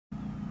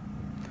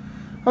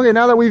Okay,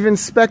 now that we've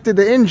inspected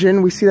the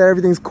engine, we see that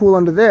everything's cool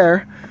under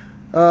there.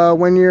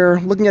 When you're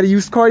looking at a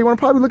used car, you want to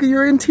probably look at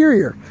your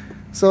interior.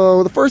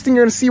 So the first thing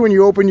you're going to see when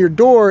you open your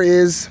door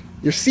is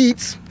your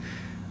seats.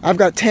 I've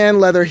got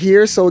tan leather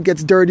here, so it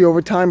gets dirty over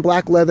time.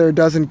 Black leather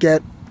doesn't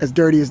get as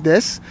dirty as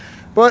this.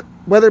 But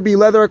whether it be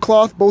leather or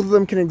cloth, both of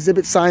them can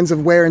exhibit signs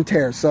of wear and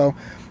tear. So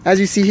as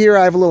you see here,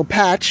 I have a little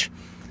patch.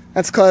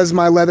 That's because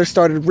my leather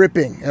started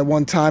ripping at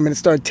one time and it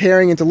started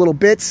tearing into little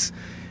bits.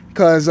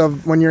 Because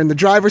of when you're in the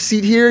driver's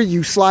seat here,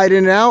 you slide in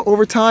and out.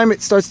 Over time,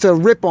 it starts to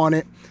rip on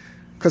it.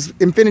 Because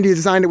Infiniti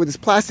designed it with this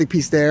plastic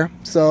piece there.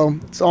 So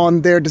it's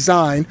on their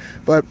design.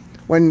 But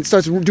when it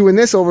starts doing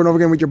this over and over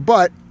again with your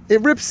butt,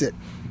 it rips it.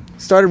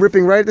 Started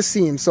ripping right at the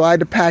seam, so I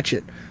had to patch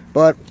it.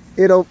 But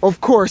it'll,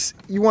 of course,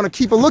 you want to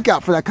keep a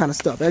lookout for that kind of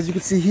stuff. As you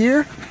can see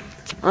here,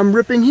 I'm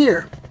ripping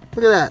here.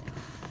 Look at that.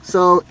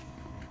 So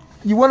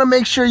you want to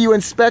make sure you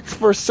inspect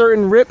for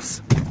certain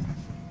rips,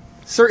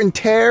 certain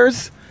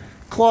tears.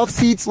 Cloth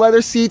seats,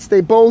 leather seats,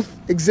 they both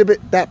exhibit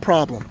that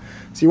problem.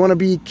 So you want to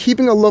be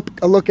keeping a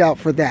lookout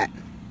for that.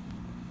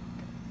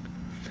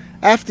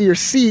 After your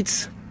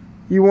seats,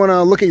 you want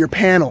to look at your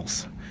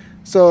panels.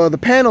 So the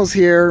panels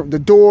here, the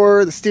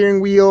door, the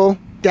steering wheel,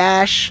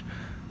 dash,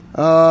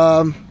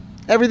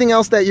 everything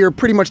else that you're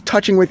pretty much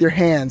touching with your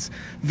hands.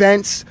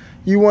 Vents,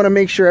 you want to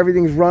make sure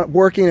everything's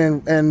working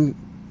and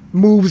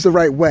moves the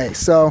right way.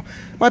 So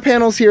my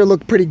panels here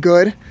look pretty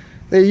good.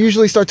 They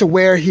usually start to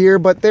wear here,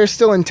 but they're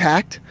still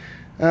intact.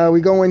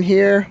 We go in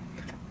here,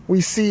 we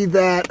see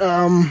that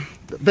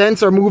the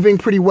vents are moving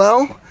pretty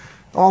well.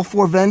 All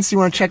 4 vents, you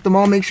want to check them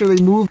all, make sure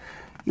they move.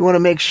 You want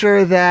to make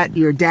sure that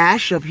your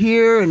dash up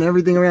here and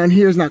everything around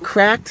here is not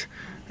cracked.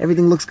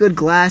 Everything looks good.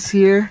 Glass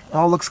here,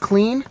 all looks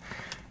clean.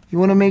 You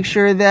want to make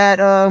sure that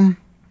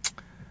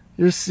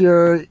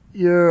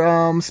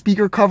your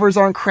speaker covers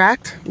aren't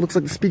cracked. Looks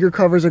like the speaker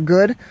covers are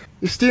good.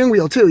 Your steering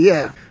wheel too,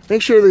 yeah.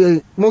 Make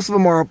sure most of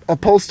them are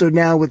upholstered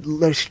now with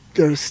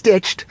they're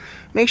stitched.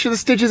 Make sure the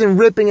stitch isn't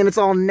ripping and it's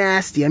all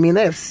nasty. I mean,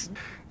 they have,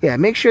 yeah.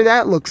 Make sure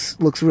that looks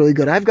really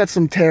good. I've got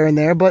some tear in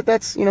there, but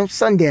that's, you know,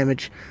 sun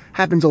damage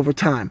happens over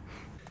time.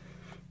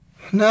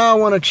 Now I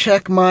want to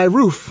check my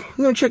roof.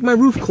 I'm going to check my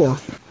roof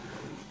cloth.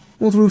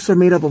 Both roofs are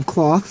made up of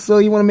cloth, so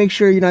you want to make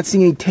sure you're not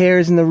seeing any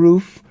tears in the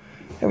roof.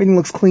 Everything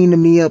looks clean to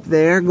me up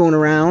there, going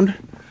around.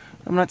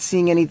 I'm not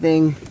seeing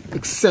anything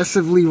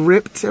excessively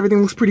ripped.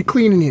 Everything looks pretty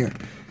clean in here.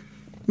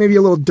 Maybe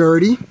a little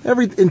dirty.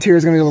 Every interior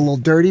is going to be a little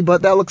dirty,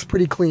 but that looks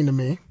pretty clean to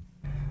me.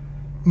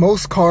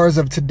 Most cars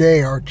of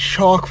today are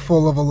chock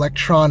full of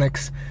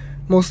electronics.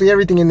 Mostly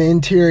everything in the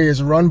interior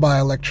is run by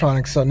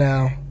electronics, so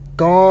now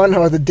gone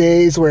are the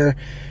days where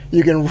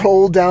you can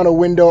roll down a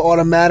window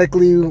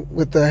automatically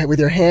with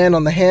your hand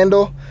on the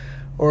handle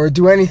or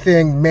do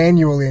anything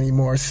manually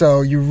anymore.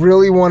 So you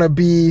really want to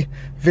be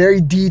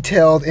very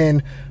detailed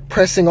in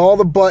pressing all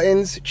the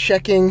buttons,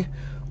 checking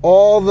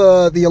all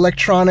the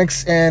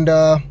electronics and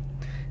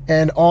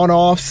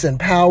on-offs and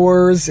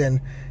powers and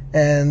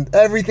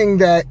everything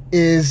that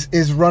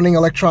is running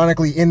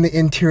electronically in the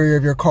interior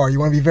of your car. You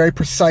want to be very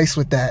precise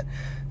with that.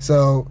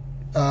 So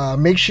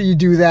make sure you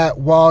do that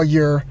while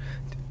you're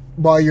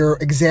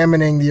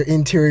examining the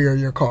interior of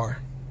your car.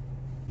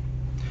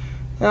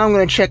 Now I'm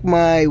going to check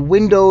my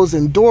windows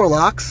and door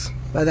locks.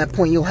 By that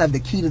point you'll have the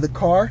key to the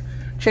car.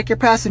 Check your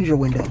passenger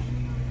window.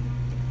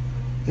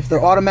 If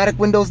they're automatic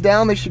windows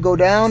down, they should go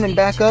down and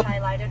back up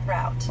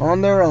on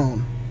their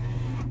own.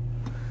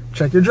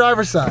 Check your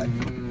driver's side.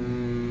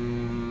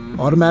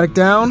 Automatic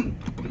down,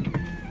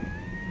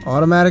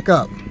 automatic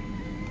up.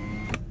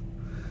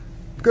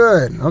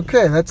 Good.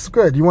 Okay, that's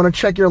good. You want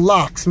to check your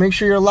locks. Make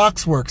sure your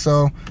locks work.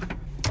 So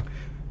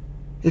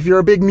if you're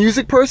a big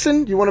music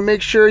person, you want to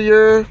make sure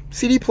your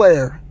CD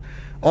player,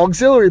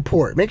 auxiliary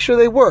port, make sure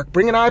they work.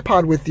 Bring an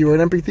iPod with you or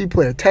an MP3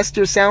 player. Test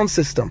your sound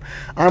system.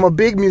 I'm a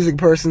big music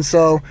person,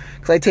 so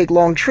because I take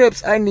long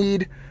trips, I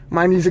need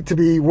my music to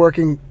be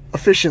working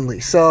efficiently.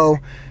 So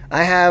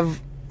I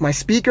have my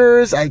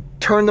speakers, I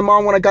turned them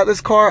on when I got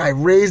this car. I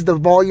raised the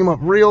volume up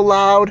real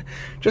loud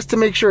just to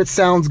make sure it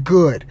sounds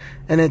good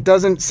and it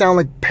doesn't sound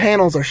like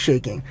panels are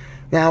shaking.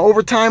 Now,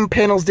 over time,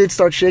 panels did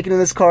start shaking in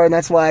this car, and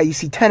that's why you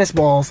see tennis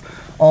balls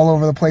all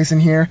over the place in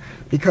here,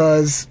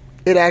 because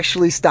it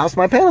actually stops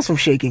my panels from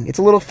shaking. It's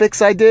a little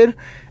fix I did,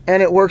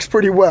 and it works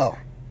pretty well.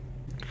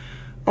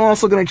 I'm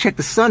also going to check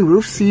the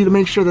sunroof, see to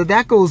make sure that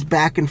that goes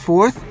back and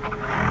forth.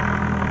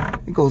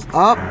 It goes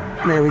up,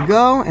 there we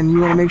go, and you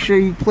want to make sure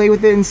you play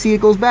with it and see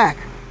it goes back.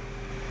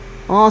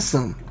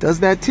 Awesome, does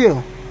that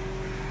too.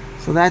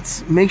 So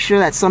make sure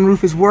that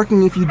sunroof is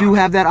working if you do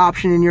have that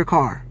option in your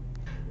car.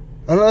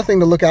 Another thing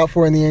to look out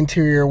for in the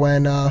interior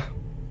when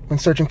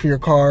searching for your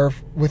car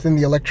within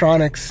the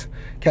electronics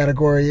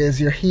category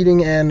is your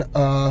heating and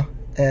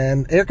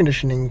air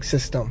conditioning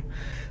system.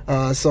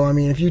 So I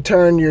mean, if you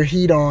turn your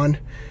heat on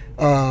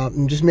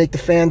and just make the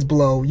fans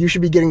blow, you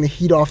should be getting the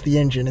heat off the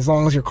engine as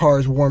long as your car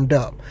is warmed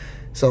up.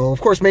 So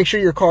of course, make sure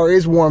your car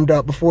is warmed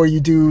up before you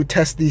do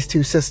test these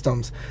two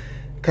systems,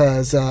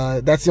 because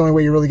that's the only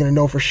way you're really going to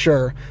know for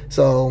sure.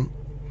 So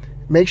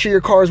make sure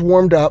your car is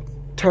warmed up.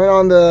 turn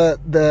on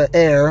the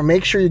air,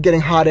 make sure you're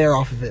getting hot air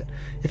off of it.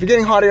 If you're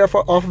getting hot air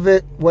off of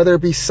it, whether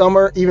it be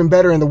summer, even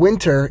better in the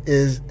winter,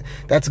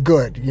 that's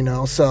good, you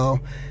know. So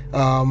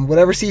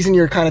whatever season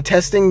you're kind of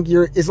testing,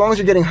 as long as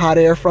you're getting hot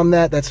air from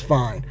that, that's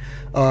fine.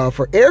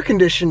 For air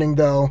conditioning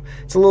though,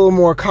 it's a little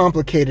more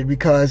complicated,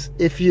 because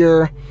if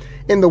you're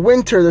in the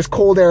winter, there's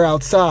cold air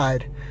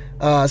outside,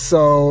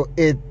 so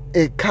it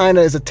kind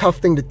of is a tough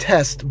thing to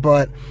test.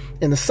 But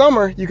in the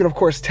summer, you can of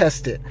course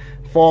test it.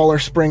 Fall or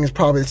spring is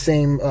probably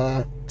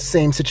the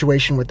same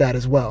situation with that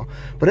as well.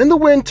 But in the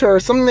winter,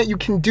 something that you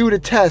can do to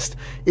test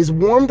is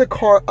warm the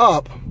car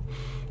up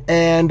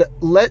and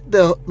let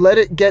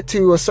it get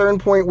to a certain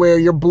point where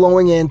you're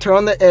blowing in, turn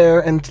on the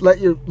air, and let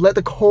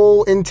the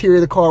whole interior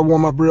of the car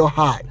warm up real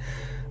hot.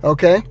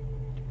 Okay?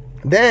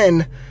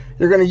 Then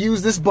you're going to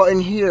use this button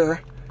here,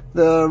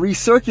 the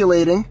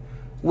recirculating,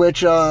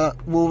 which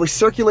will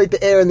recirculate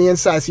the air in the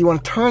inside. So you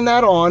want to turn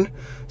that on,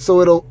 so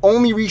it'll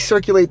only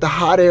recirculate the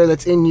hot air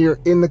that's in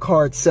the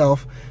car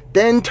itself.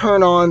 Then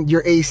turn on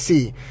your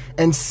AC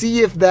and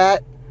see if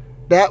that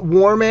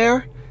warm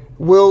air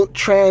will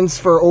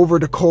transfer over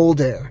to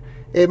cold air.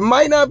 It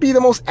might not be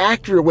the most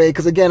accurate way,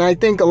 because again, I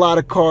think a lot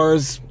of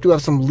cars do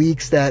have some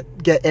leaks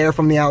that get air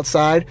from the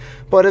outside.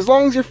 But as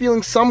long as you're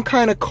feeling some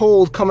kind of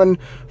cold coming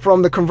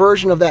from the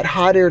conversion of that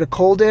hot air to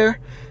cold air,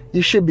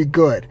 you should be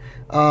good.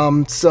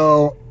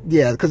 So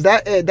yeah, because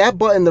that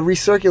button, the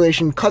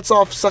recirculation, cuts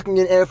off sucking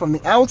in air from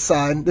the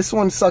outside. This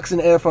one sucks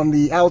in air from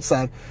the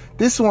outside.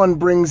 This one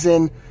brings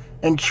in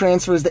and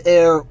transfers the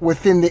air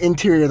within the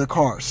interior of the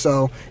car,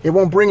 so it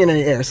won't bring in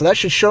any air. So that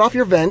should shut off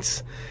your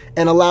vents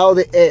and allow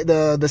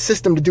the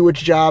system to do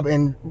its job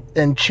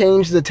and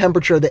change the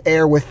temperature of the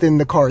air within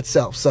the car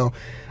itself. So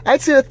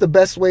I'd say that's the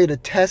best way to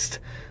test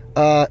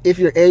if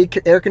your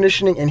air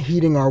conditioning and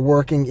heating are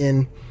working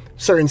in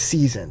certain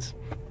seasons.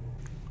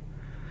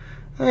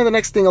 And the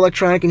next thing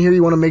electronic in here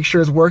you want to make sure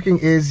is working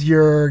is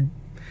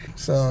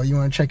so you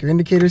want to check your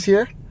indicators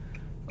here.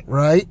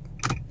 Right,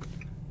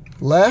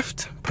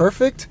 left,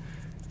 perfect.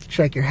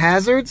 Check your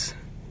hazards.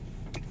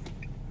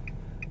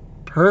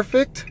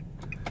 Perfect.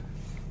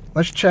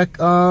 Let's check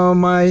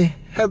my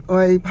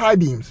high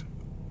beams.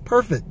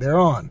 Perfect, they're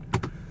on.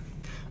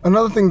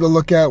 Another thing to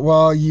look at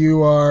while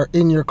you are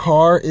in your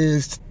car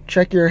is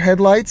check your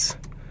headlights.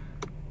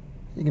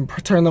 You can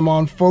turn them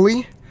on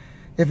fully.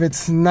 If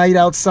it's night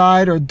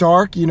outside or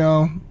dark, you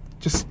know,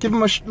 just give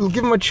them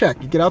a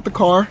check. You get out the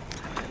car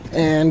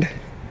and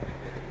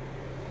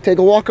take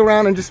a walk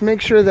around and just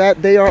make sure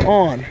that they are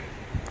on.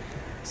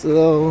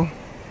 So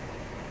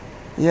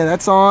yeah,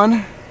 that's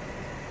on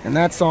and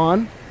that's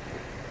on.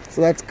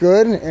 So that's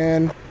good.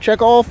 And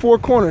check all four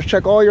corners,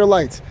 check all your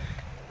lights.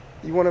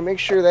 You want to make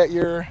sure that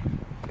your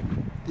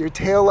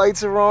tail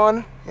lights are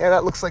on. Yeah,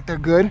 that looks like they're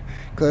good,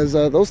 because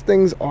those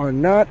things are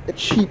not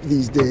cheap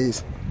these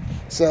days.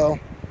 So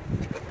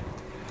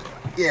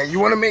yeah, you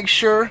want to make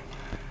sure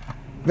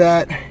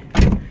that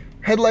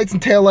headlights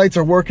and taillights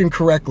are working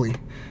correctly.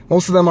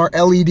 Most of them are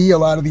LED a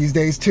lot of these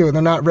days too.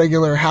 They're not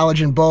regular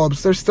halogen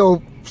bulbs. There's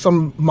still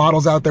some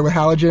models out there with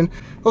halogen.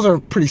 Those are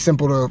pretty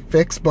simple to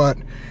fix, but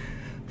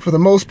for the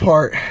most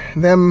part,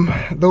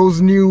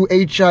 those new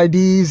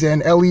HIDs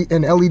and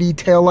LED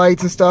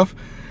taillights and stuff,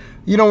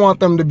 you don't want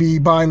them to be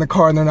buying the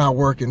car and they're not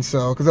working,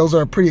 so, because those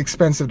are pretty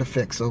expensive to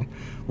fix, so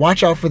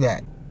watch out for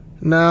that.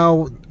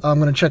 Now I'm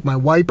going to check my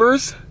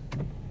wipers.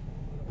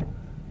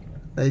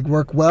 They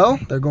work well.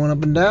 They're going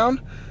up and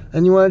down.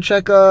 And you want to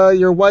check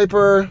your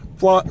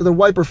the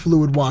wiper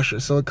fluid washer,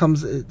 so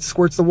it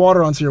squirts the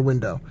water onto your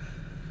window.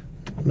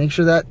 Make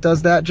sure that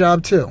does that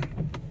job too.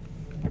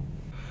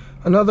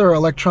 Another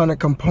electronic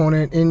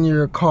component in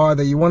your car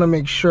that you want to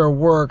make sure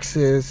works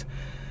is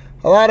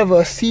a lot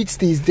of seats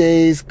these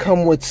days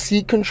come with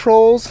seat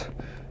controls.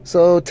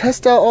 So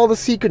test out all the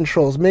seat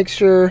controls. Make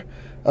sure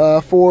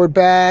forward,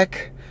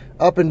 back,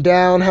 up and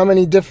down, how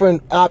many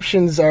different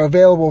options are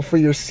available for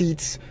your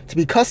seats to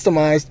be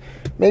customized.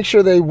 Make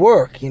sure they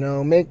work. You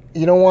know,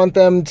 you don't want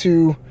them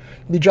to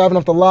be driving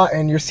off the lot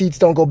and your seats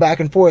don't go back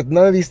and forth.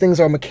 None of these things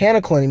are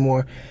mechanical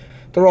anymore.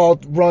 They're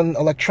all run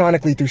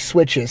electronically through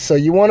switches. So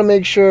you want to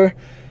make sure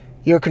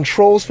your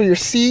controls for your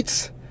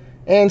seats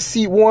and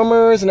seat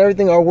warmers and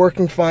everything are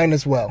working fine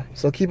as well.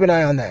 So keep an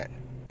eye on that.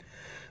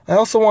 I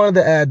also wanted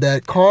to add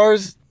that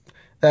cars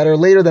that are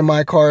later than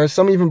my cars,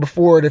 some even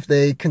before it if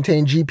they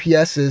contain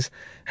GPSs,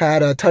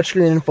 had a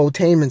touchscreen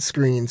infotainment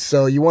screen.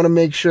 So you want to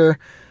make sure,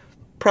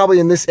 probably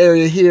in this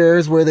area here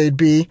is where they'd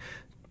be.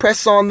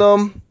 Press on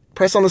them,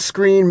 press on the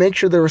screen, make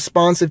sure they're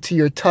responsive to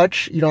your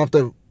touch. You don't have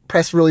to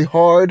press really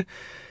hard.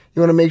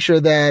 You want to make sure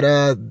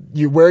that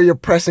where you're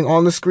pressing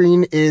on the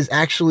screen is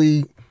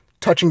actually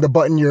touching the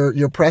button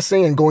you're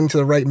pressing and going to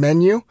the right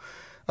menu.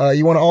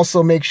 You want to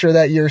also make sure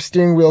that your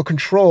steering wheel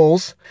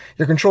controls,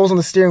 your controls on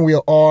the steering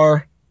wheel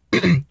are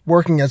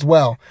working as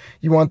well.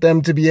 You want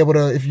them to be able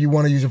to, if you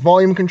want to use your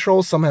volume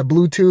controls, some have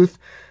Bluetooth,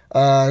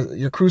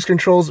 your cruise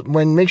controls.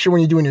 Make sure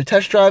when you're doing your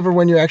test drive or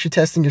when you're actually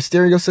testing your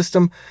stereo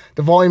system,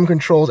 the volume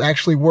controls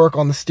actually work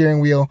on the steering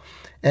wheel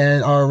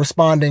and are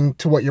responding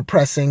to what you're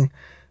pressing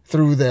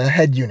through the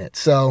head unit.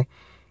 So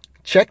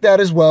check that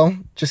as well.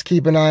 Just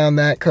keep an eye on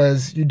that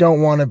because you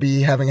don't want to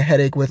be having a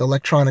headache with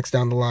electronics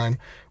down the line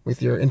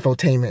with your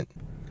infotainment.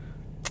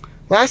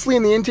 Lastly,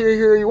 in the interior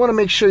here, you want to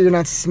make sure you're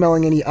not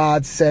smelling any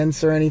odd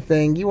scents or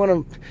anything. You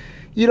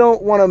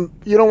don't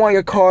want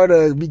your car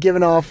to be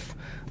giving off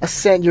a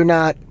scent you're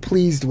not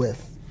pleased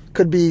with.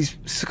 Could be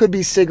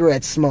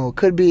cigarette smoke,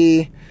 could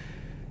be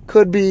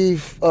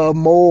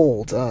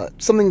mold,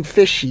 something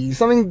fishy,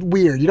 something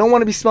weird. You don't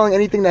want to be smelling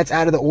anything that's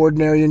out of the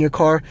ordinary in your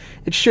car.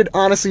 It should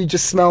honestly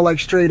just smell like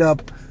straight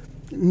up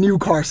new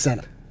car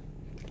scent.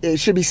 It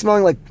should be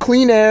smelling like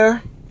clean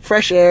air,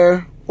 fresh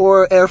air,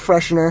 or air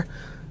freshener.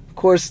 Of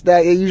course,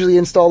 that you usually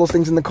install those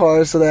things in the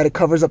car so that it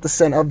covers up the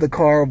scent of the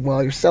car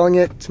while you're selling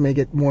it to make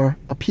it more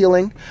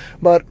appealing.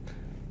 But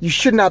you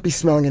should not be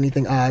smelling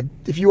anything odd.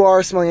 If you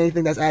are smelling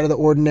anything that's out of the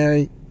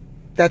ordinary,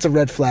 that's a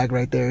red flag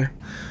right there.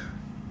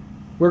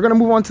 We're going to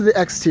move on to the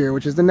exterior,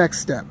 which is the next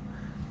step.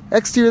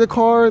 Exterior of the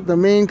car, the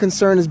main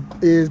concern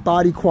is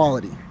body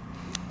quality.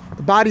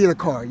 The body of the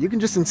car. You can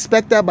just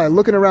inspect that by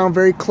looking around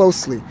very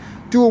closely.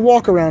 Do a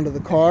walk around of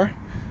the car.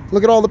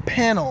 Look at all the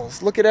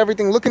panels. Look at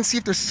everything. Look and see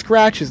if there's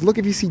scratches. Look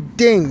if you see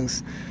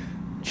dings.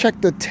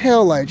 Check the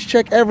taillights.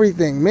 Check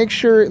everything. Make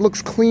sure it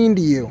looks clean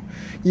to you.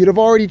 You'd have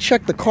already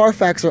checked the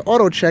Carfax or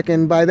auto check,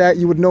 and by that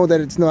you would know that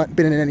it's not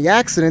been in any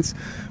accidents,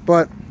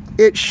 but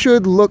it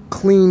should look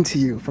clean to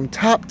you. From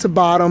top to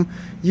bottom,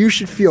 you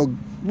should feel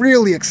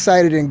really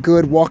excited and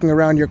good walking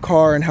around your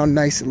car and how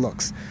nice it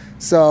looks.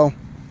 So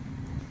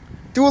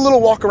do a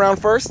little walk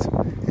around first,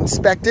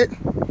 inspect it,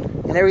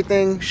 and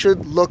everything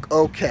should look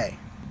okay.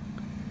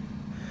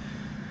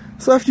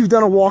 So after you've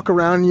done a walk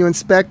around and you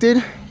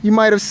inspected, you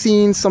might have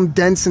seen some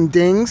dents and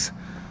dings.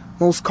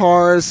 Most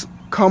cars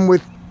come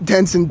with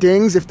dents and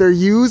dings if they're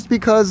used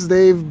because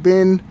they've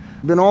been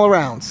all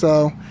around.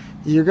 So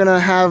you're gonna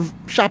have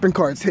shopping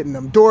carts hitting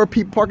them,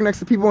 parking next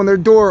to people in their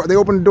door, they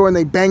open the door and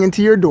they bang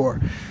into your door.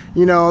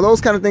 You know,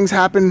 those kind of things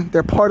happen.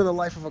 They're part of the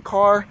life of a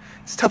car.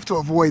 It's tough to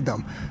avoid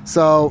them.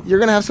 So you're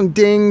gonna have some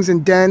dings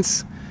and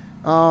dents,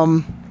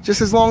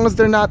 just as long as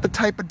they're not the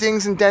type of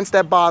dings and dents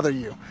that bother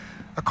you.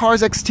 A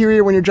car's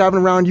exterior, when you're driving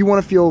around, you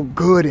want to feel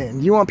good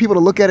in. You want people to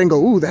look at it and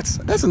go, ooh, that's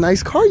a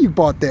nice car you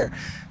bought there.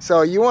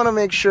 So you want to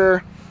make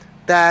sure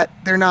that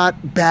they're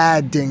not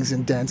bad dings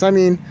and dents. I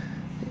mean,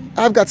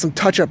 I've got some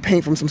touch-up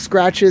paint from some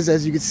scratches,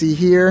 as you can see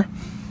here.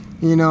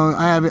 You know,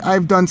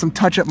 I've done some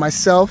touch-up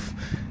myself.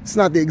 It's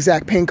not the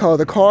exact paint color of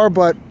the car,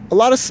 but a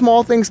lot of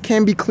small things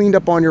can be cleaned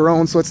up on your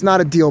own, so it's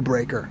not a deal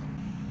breaker.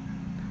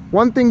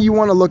 One thing you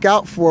want to look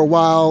out for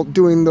while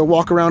doing the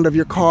walk around of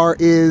your car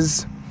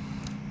is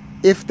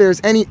if there's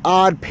any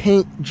odd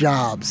paint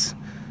jobs.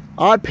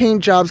 Odd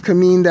paint jobs can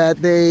mean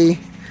that they,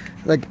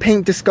 like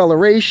paint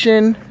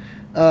discoloration,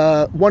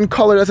 one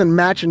color doesn't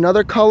match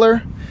another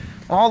color.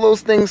 All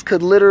those things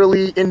could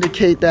literally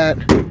indicate that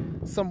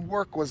some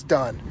work was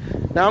done.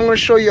 Now I'm going to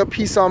show you a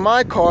piece on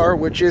my car,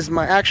 which is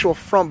my actual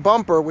front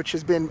bumper, which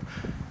has been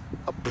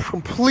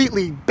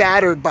completely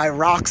battered by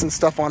rocks and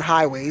stuff on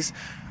highways.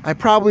 I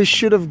probably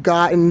should have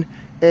gotten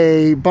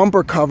a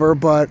bumper cover,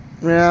 but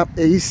yeah,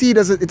 you see it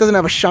doesn't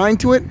have a shine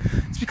to it.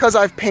 It's because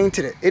I've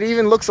painted it. It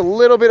even looks a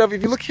little bit of,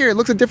 if you look here, it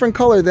looks a different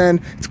color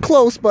than, it's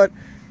close, but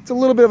it's a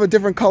little bit of a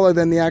different color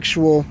than the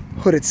actual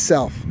hood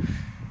itself.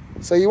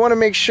 So you want to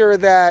make sure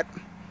that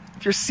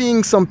if you're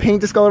seeing some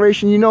paint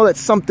discoloration, you know that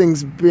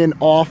something's been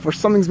off or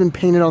something's been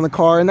painted on the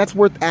car, and that's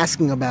worth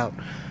asking about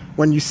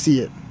when you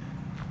see it.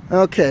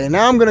 Okay,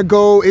 now I'm going to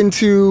go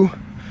into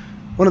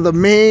one of the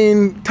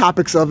main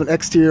topics of an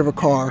exterior of a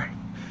car.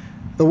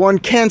 The one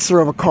cancer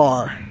of a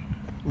car,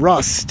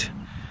 rust.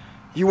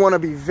 You want to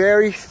be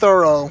very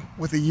thorough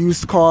with a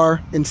used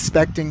car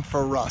inspecting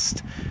for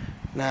rust.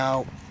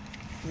 Now,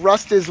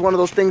 rust is one of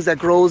those things that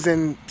grows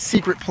in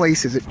secret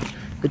places.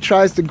 It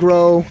tries to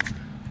grow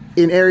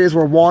in areas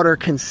where water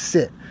can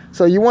sit.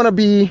 So you want to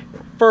be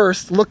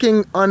first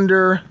looking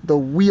under the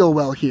wheel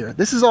well here.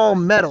 This is all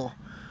metal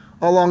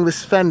along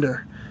this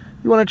fender.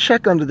 You want to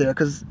check under there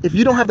because if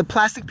you don't have the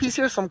plastic piece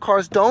here, some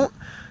cars don't.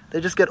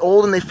 They just get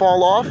old and they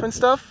fall off and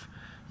stuff.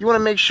 You want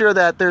to make sure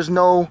that there's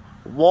no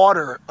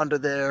water under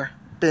there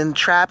been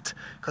trapped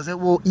because it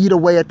will eat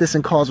away at this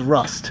and cause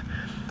rust.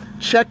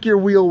 Check your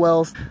wheel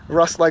wells.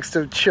 Rust likes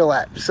to chill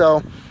at.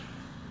 So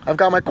I've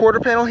got my quarter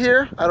panel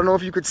here. I don't know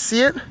if you could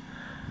see it,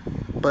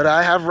 but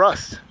I have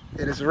rust.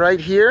 It is right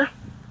here,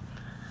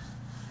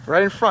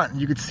 right in front.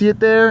 You could see it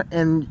there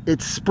and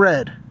it's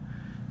spread.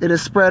 It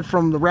is spread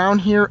from around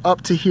here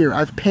up to here.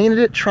 I've painted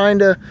it trying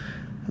to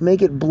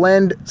make it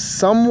blend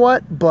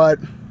somewhat, but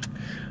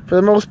for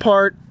the most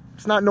part,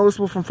 it's not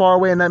noticeable from far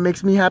away, and that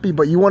makes me happy.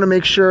 But you want to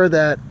make sure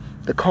that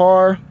the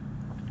car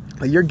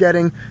that you're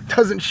getting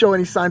doesn't show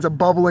any signs of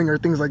bubbling or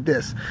things like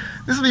this.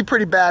 This would be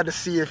pretty bad to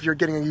see if you're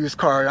getting a used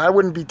car. I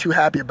wouldn't be too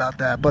happy about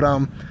that, but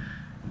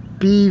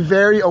be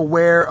very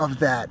aware of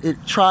that. It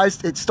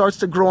starts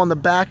to grow on the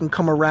back and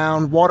come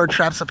around. Water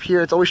traps up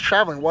here. It's always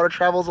traveling. Water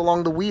travels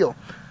along the wheel,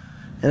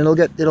 and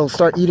it'll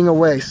start eating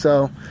away.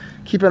 So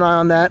keep an eye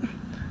on that.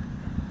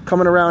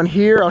 Coming around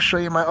here, I'll show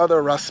you my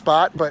other rust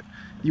spot, but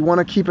You want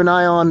to keep an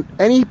eye on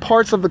any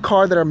parts of the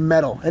car that are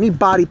metal, any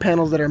body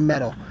panels that are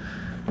metal.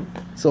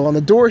 So on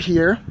the door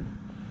here,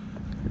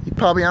 you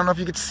probably, I don't know if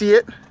you could see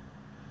it,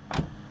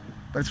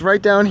 but it's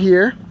right down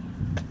here.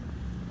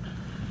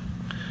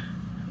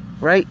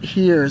 Right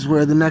here is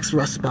where the next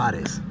rust spot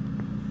is.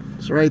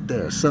 It's right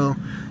there. So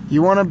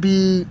you want to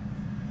be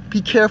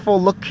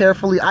careful, look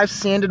carefully. I've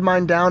sanded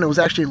mine down. It was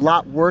actually a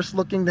lot worse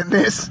looking than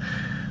this.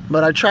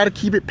 But I try to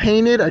keep it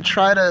painted. I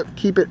try to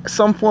keep it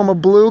some form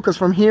of blue, because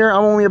from here,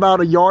 I'm only about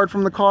a yard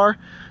from the car.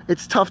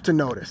 It's tough to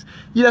notice.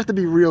 You'd have to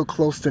be real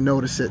close to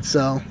notice it.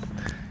 So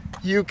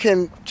you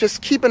can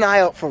just keep an eye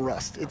out for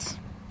rust. It's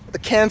the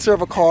cancer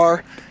of a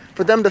car.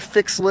 For them to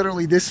fix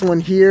literally this one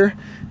here,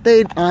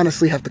 they'd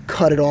honestly have to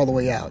cut it all the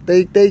way out.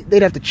 They'd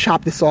have to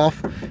chop this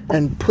off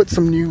and put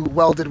some new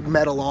welded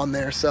metal on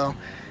there. So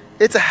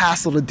it's a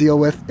hassle to deal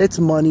with. It's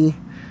money.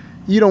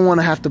 You don't want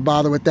to have to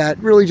bother with that.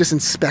 Really just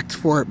inspect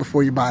for it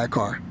before you buy a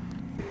car.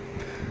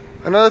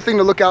 Another thing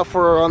to look out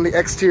for on the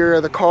exterior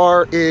of the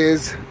car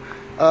is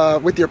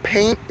with your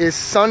paint is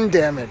sun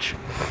damage.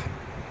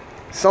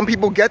 Some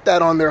people get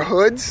that on their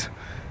hoods.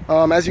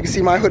 As you can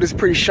see, my hood is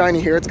pretty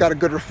shiny here. It's got a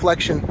good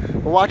reflection.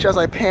 But watch as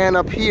I pan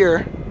up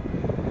here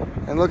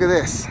and look at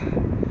this.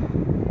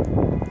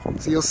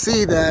 So you'll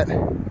see that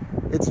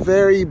it's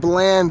very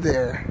bland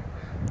there.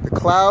 The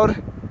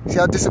cloud, see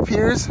how it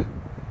disappears?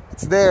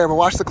 It's there, but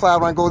watch the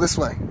cloud when I go this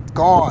way. It's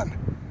gone.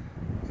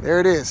 There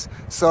it is.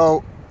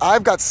 So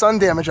I've got sun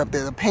damage up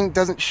there. The paint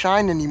doesn't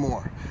shine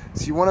anymore.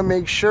 So you want to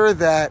make sure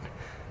that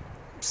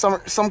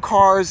some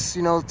cars,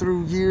 you know,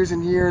 through years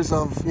and years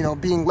of, you know,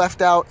 being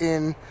left out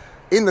in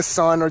the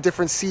sun or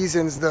different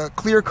seasons, the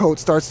clear coat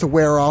starts to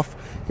wear off.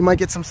 You might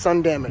get some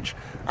sun damage.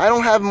 I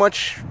don't have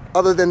much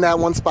other than that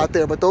one spot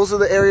there, but those are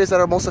the areas that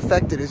are most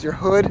affected, is your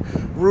hood,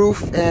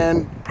 roof,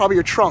 and probably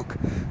your trunk.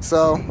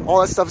 So all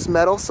that stuff is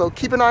metal, so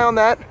keep an eye on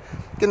that.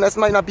 Again, that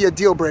might not be a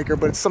deal breaker,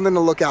 but it's something to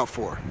look out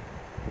for.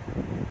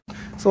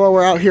 So while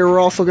we're out here, we're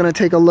also going to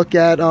take a look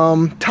at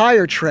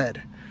tire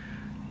tread.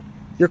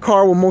 Your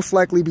car will most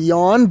likely be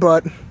on,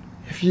 but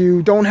if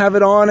you don't have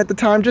it on at the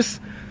time,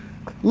 just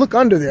look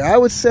under there. I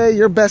would say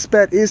your best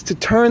bet is to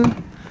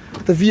turn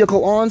the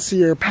vehicle on so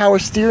your power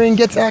steering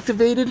gets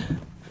activated.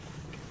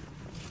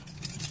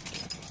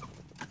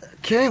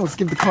 Okay, let's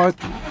give the car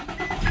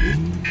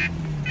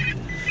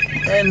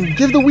and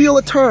give the wheel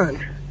a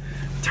turn.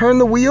 Turn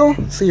the wheel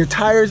so your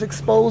tire's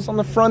exposed on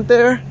the front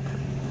there,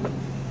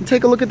 and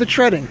take a look at the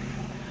treading.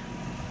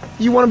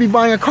 You want to be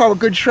buying a car with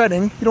good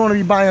treading. You don't want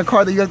to be buying a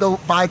car that you have to go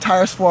buy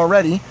tires for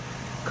already,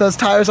 because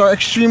tires are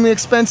extremely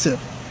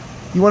expensive.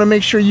 You want to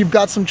make sure you've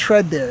got some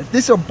tread there. If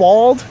these are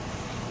bald,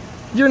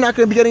 you're not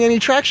going to be getting any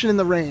traction in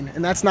the rain,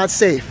 and that's not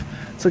safe.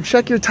 So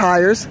check your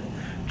tires,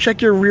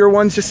 check your rear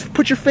ones, just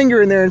put your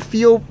finger in there and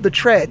feel the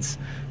treads.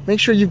 Make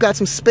sure you've got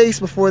some space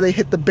before they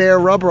hit the bare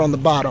rubber on the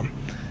bottom.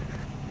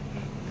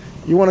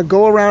 You want to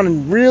go around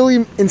and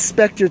really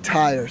inspect your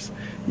tires.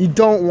 You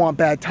don't want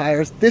bad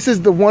tires. This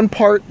is the one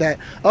part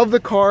of the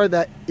car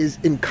that is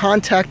in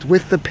contact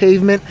with the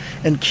pavement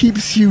and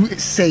keeps you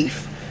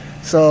safe.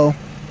 So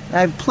I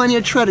have plenty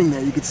of treading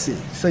there, you can see.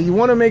 So you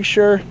want to make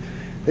sure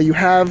that you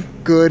have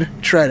good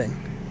treading.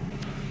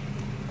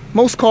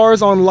 Most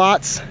cars on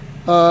lots,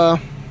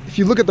 if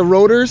you look at the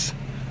rotors,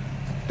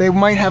 they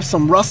might have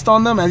some rust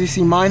on them. As you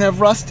see, mine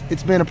have rust.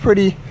 It's been a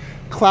pretty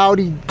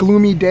cloudy,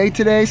 gloomy day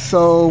today,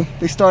 so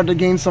they started to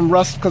gain some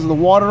rust because of the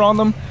water on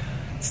them.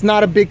 It's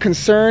not a big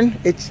concern.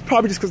 It's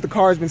probably just because the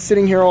car has been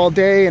sitting here all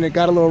day and it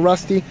got a little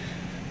rusty.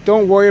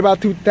 Don't worry about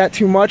that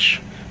too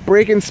much.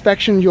 Brake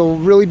inspection, you'll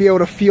really be able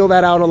to feel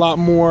that out a lot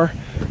more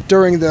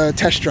during the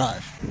test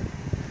drive.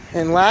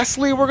 And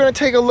lastly, we're going to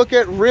take a look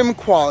at rim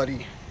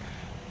quality.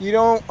 You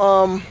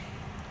don't,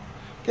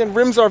 again,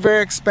 rims are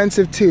very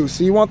expensive too,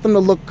 so you want them to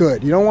look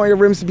good. You don't want your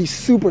rims to be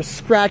super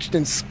scratched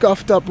and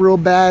scuffed up real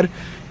bad.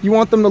 You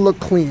want them to look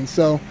clean,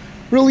 so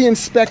really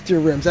inspect your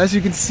rims. As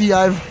you can see,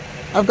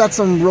 I've got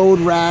some road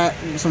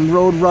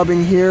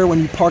rubbing here when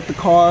you park the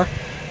car.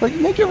 But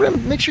make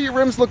sure your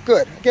rims look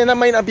good. Again, that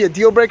might not be a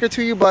deal breaker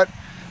to you, but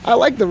I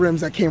like the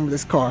rims that came with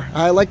this car.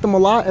 I like them a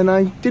lot, and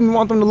I didn't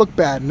want them to look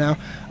bad. Now,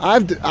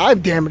 I've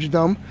damaged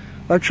them,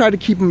 but I've tried to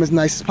keep them as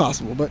nice as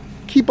possible. But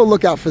keep a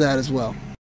lookout for that as well.